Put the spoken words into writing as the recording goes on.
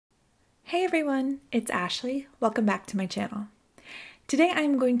Hey everyone, it's Ashley. Welcome back to my channel. Today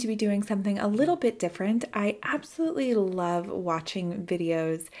I'm going to be doing something a little bit different. I absolutely love watching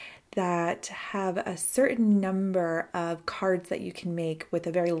videos that have a certain number of cards that you can make with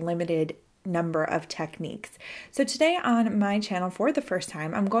a very limited number of techniques. So today on my channel, for the first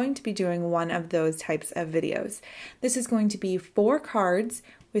time, I'm going to be doing one of those types of videos. This is going to be 4 cards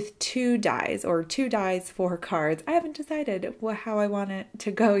with 2 dies, or 2 dies, 4 cards. I haven't decided how I want it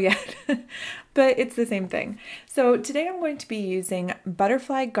to go yet, but it's the same thing. So today I'm going to be using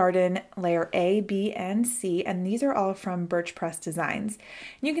Butterfly Garden layer A, B, and C, and these are all from Birch Designs.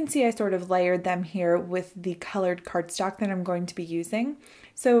 And you can see I sort of layered them here with the colored cardstock that I'm going to be using.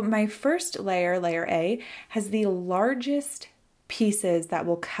 So my first layer, layer A, has the largest pieces that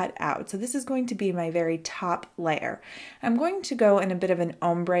will cut out. So this is going to be my very top layer. I'm going to go in a bit of an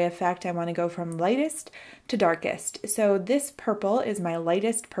ombre effect. I want to go from lightest to darkest. So this purple is my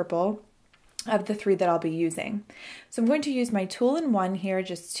lightest purple of the 3 that I'll be using. So I'm going to use my tool in 1 here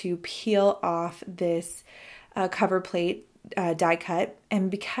just to peel off this cover plate die cut.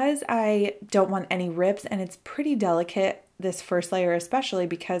 And because I don't want any rips and it's pretty delicate, this first layer especially,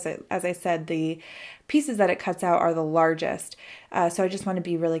 because as I said, the pieces that it cuts out are the largest. So I just want to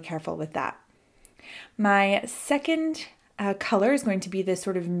be really careful with that. My second color is going to be this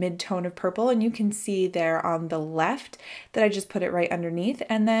sort of mid-tone of purple, and you can see there on the left that I just put it right underneath.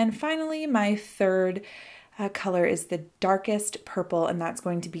 And then finally my third color is the darkest purple, and that's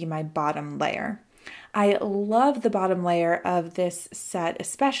going to be my bottom layer. I love the bottom layer of this set,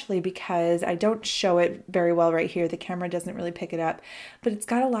 especially because I don't show it very well right here. The camera doesn't really pick it up, but it's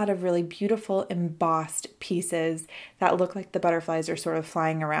got a lot of really beautiful embossed pieces that look like the butterflies are sort of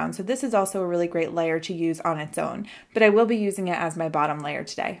flying around. So this is also a really great layer to use on its own, but I will be using it as my bottom layer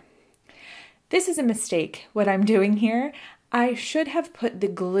today. This is a mistake, what I'm doing here. I should have put the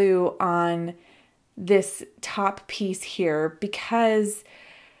glue on this top piece here because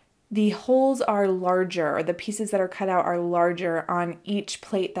the holes are larger, or the pieces that are cut out are larger on each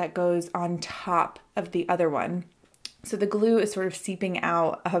plate that goes on top of the other one. So the glue is sort of seeping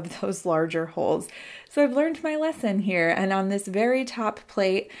out of those larger holes. So I've learned my lesson here, and on this very top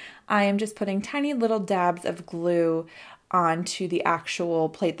plate, I am just putting tiny little dabs of glue onto the actual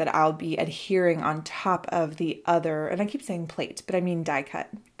plate that I'll be adhering on top of the other, and I keep saying plate, but I mean die cut,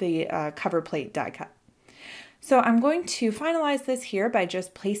 the cover plate die cut. So I'm going to finalize this here by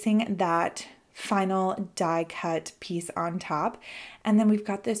just placing that final die cut piece on top. And then we've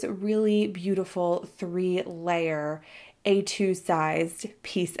got this really beautiful 3-layer A2 sized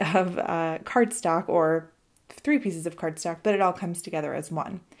piece of cardstock, or 3 pieces of cardstock, but it all comes together as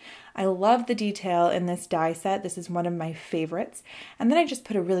one. I love the detail in this die set. This is one of my favorites. And then I just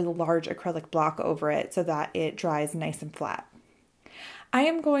put a really large acrylic block over it so that it dries nice and flat. I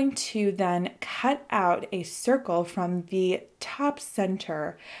am going to then cut out a circle from the top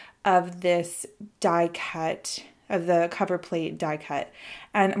center of this die cut, of the cover plate die cut,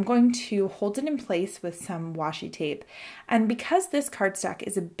 and I'm going to hold it in place with some washi tape. And because this cardstock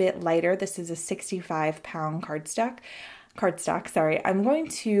is a bit lighter, this is a 65-pound cardstock, I'm going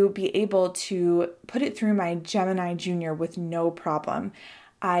to be able to put it through my Gemini Junior with no problem.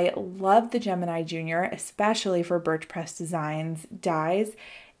 I love the Gemini Junior, especially for Birch Designs dies.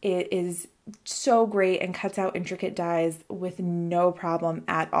 It is so great and cuts out intricate dies with no problem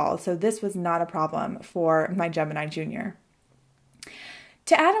at all. So this was not a problem for my Gemini Junior.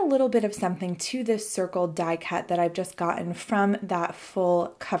 To add a little bit of something to this circle die cut that I've just gotten from that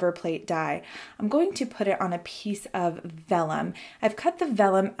full cover plate die, I'm going to put it on a piece of vellum. I've cut the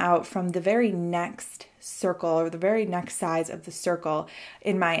vellum out from the very next circle, or the very next size of the circle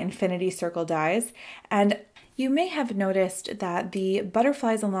in my infinity circle dies, and you may have noticed that the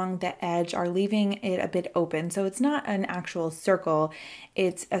butterflies along the edge are leaving it a bit open. So it's not an actual circle,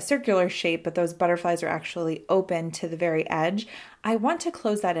 it's a circular shape, but those butterflies are actually open to the very edge. I want to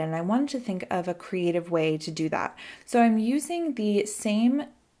close that in. I wanted to think of a creative way to do that. So I'm using the same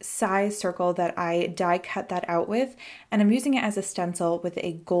size circle that I die cut that out with, and I'm using it as a stencil with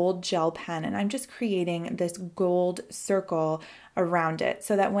a gold gel pen, and I'm just creating this gold circle around it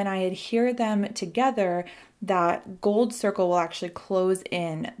so that when I adhere them together, that gold circle will actually close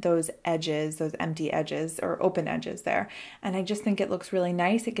in those edges, those empty edges or open edges there. And I just think it looks really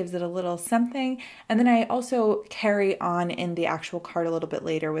nice. It gives it a little something. And then I also carry on in the actual card a little bit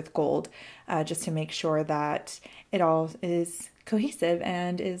later with gold, just to make sure that it all is cohesive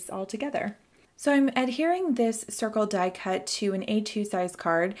and is all together. So I'm adhering this circle die cut to an A2 size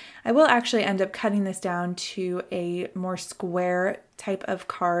card. I will actually end up cutting this down to a more square type of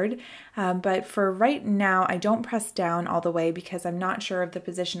card, but for right now I don't press down all the way because I'm not sure of the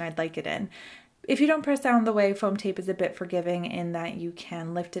position I'd like it in. If you don't press down the way, foam tape is a bit forgiving in that you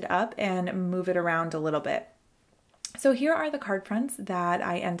can lift it up and move it around a little bit. So here are the card fronts that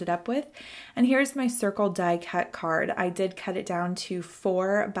I ended up with, and here's my circle die cut card. I did cut it down to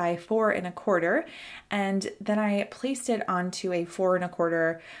 4 by 4 1/4, and then I placed it onto a 4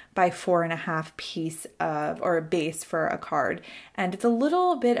 1/4 by 4 1/2 piece of, or a base for a card. And it's a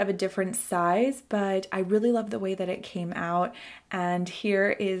little bit of a different size, but I really love the way that it came out. And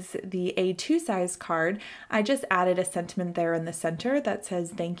here is the A2 size card. I just added a sentiment there in the center that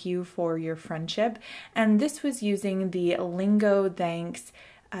says, "Thank you for your friendship." And this was using the Lingo Thanks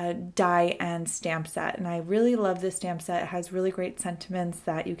die and stamp set. And I really love this stamp set. It has really great sentiments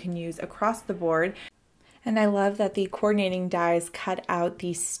that you can use across the board. And I love that the coordinating dies cut out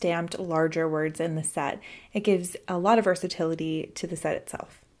the stamped larger words in the set. It gives a lot of versatility to the set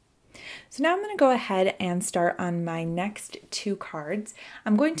itself. So now I'm going to go ahead and start on my next 2 cards.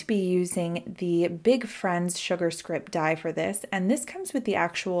 I'm going to be using the Big Friends Sugar Script die for this, and this comes with the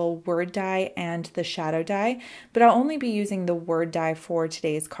actual word die and the shadow die, but I'll only be using the word die for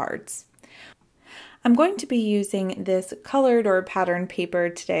today's cards. I'm going to be using this colored or patterned paper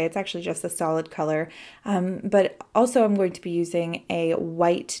today. It's actually just a solid color, but also I'm going to be using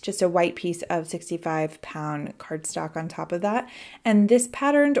just a white piece of 65-pound cardstock on top of that. And this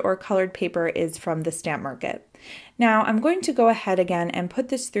patterned or colored paper is from the Stamp Market. Now I'm going to go ahead again and put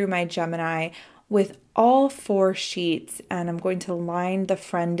this through my Gemini with all 4 sheets, and I'm going to line the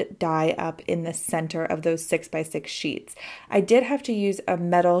friend die up in the center of those 6 by 6 sheets. I did have to use a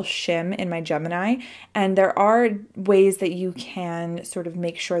metal shim in my Gemini, and there are ways that you can sort of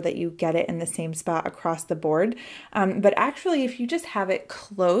make sure that you get it in the same spot across the board. But actually, if you just have it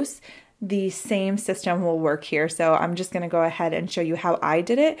close, the same system will work here. So I'm just going to go ahead and show you how I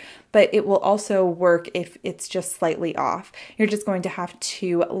did it, but it will also work if it's just slightly off. You're just going to have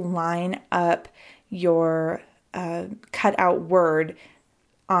to line up your cut out word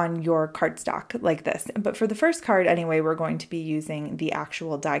on your cardstock like this. But for the first card anyway, we're going to be using the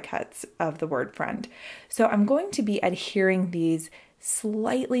actual die cuts of the word friend. So I'm going to be adhering these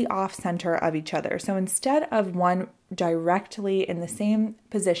slightly off center of each other. So instead of one directly in the same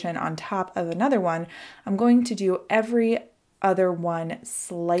position on top of another one, I'm going to do every other one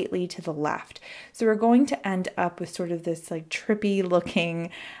slightly to the left. So we're going to end up with sort of this like trippy looking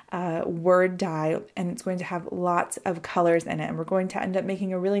word die, and it's going to have lots of colors in it. And we're going to end up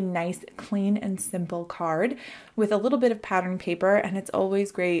making a really nice, clean and simple card with a little bit of pattern paper. And it's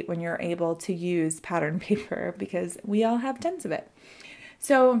always great when you're able to use pattern paper because we all have tons of it.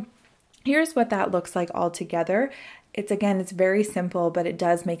 So here's what that looks like all together. It's very simple, but it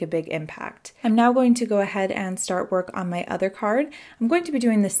does make a big impact. I'm now going to go ahead and start work on my other card. I'm going to be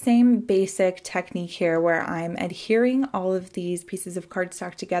doing the same basic technique here where I'm adhering all of these pieces of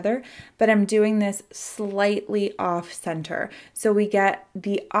cardstock together, but I'm doing this slightly off center. So we get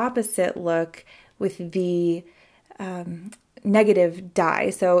the opposite look with the negative die.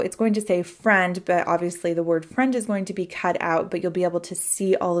 So it's going to say friend, but obviously the word friend is going to be cut out, but you'll be able to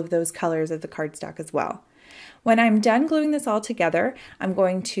see all of those colors of the cardstock as well. When I'm done gluing this all together, I'm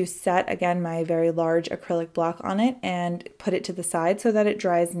going to set again my very large acrylic block on it and put it to the side so that it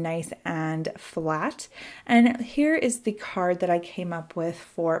dries nice and flat. And here is the card that I came up with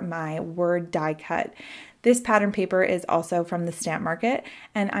for my word die cut. This pattern paper is also from the Stamp Market,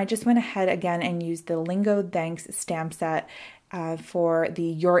 and I just went ahead again and used the Lingo Thanks stamp set for the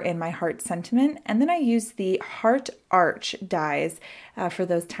You're in My Heart sentiment. And then I used the Heart Arch dies for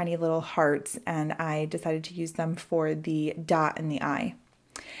those tiny little hearts, and I decided to use them for the dot and the eye.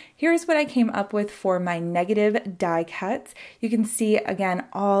 Here's what I came up with for my negative die cuts. You can see again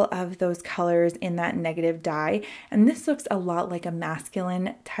all of those colors in that negative die, and this looks a lot like a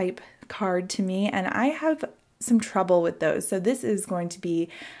masculine type card to me, and I have some trouble with those. So this is going to be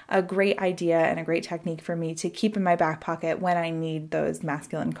a great idea and a great technique for me to keep in my back pocket when I need those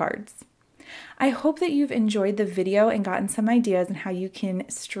masculine cards. I hope that you've enjoyed the video and gotten some ideas on how you can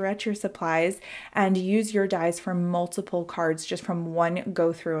stretch your supplies and use your dies for multiple cards just from one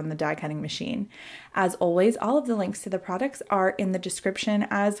go through on the die cutting machine. As always, all of the links to the products are in the description,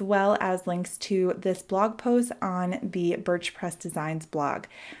 as well as links to this blog post on the Birch Press Designs blog.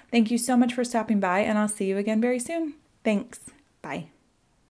 Thank you so much for stopping by, and I'll see you again very soon. Thanks. Bye.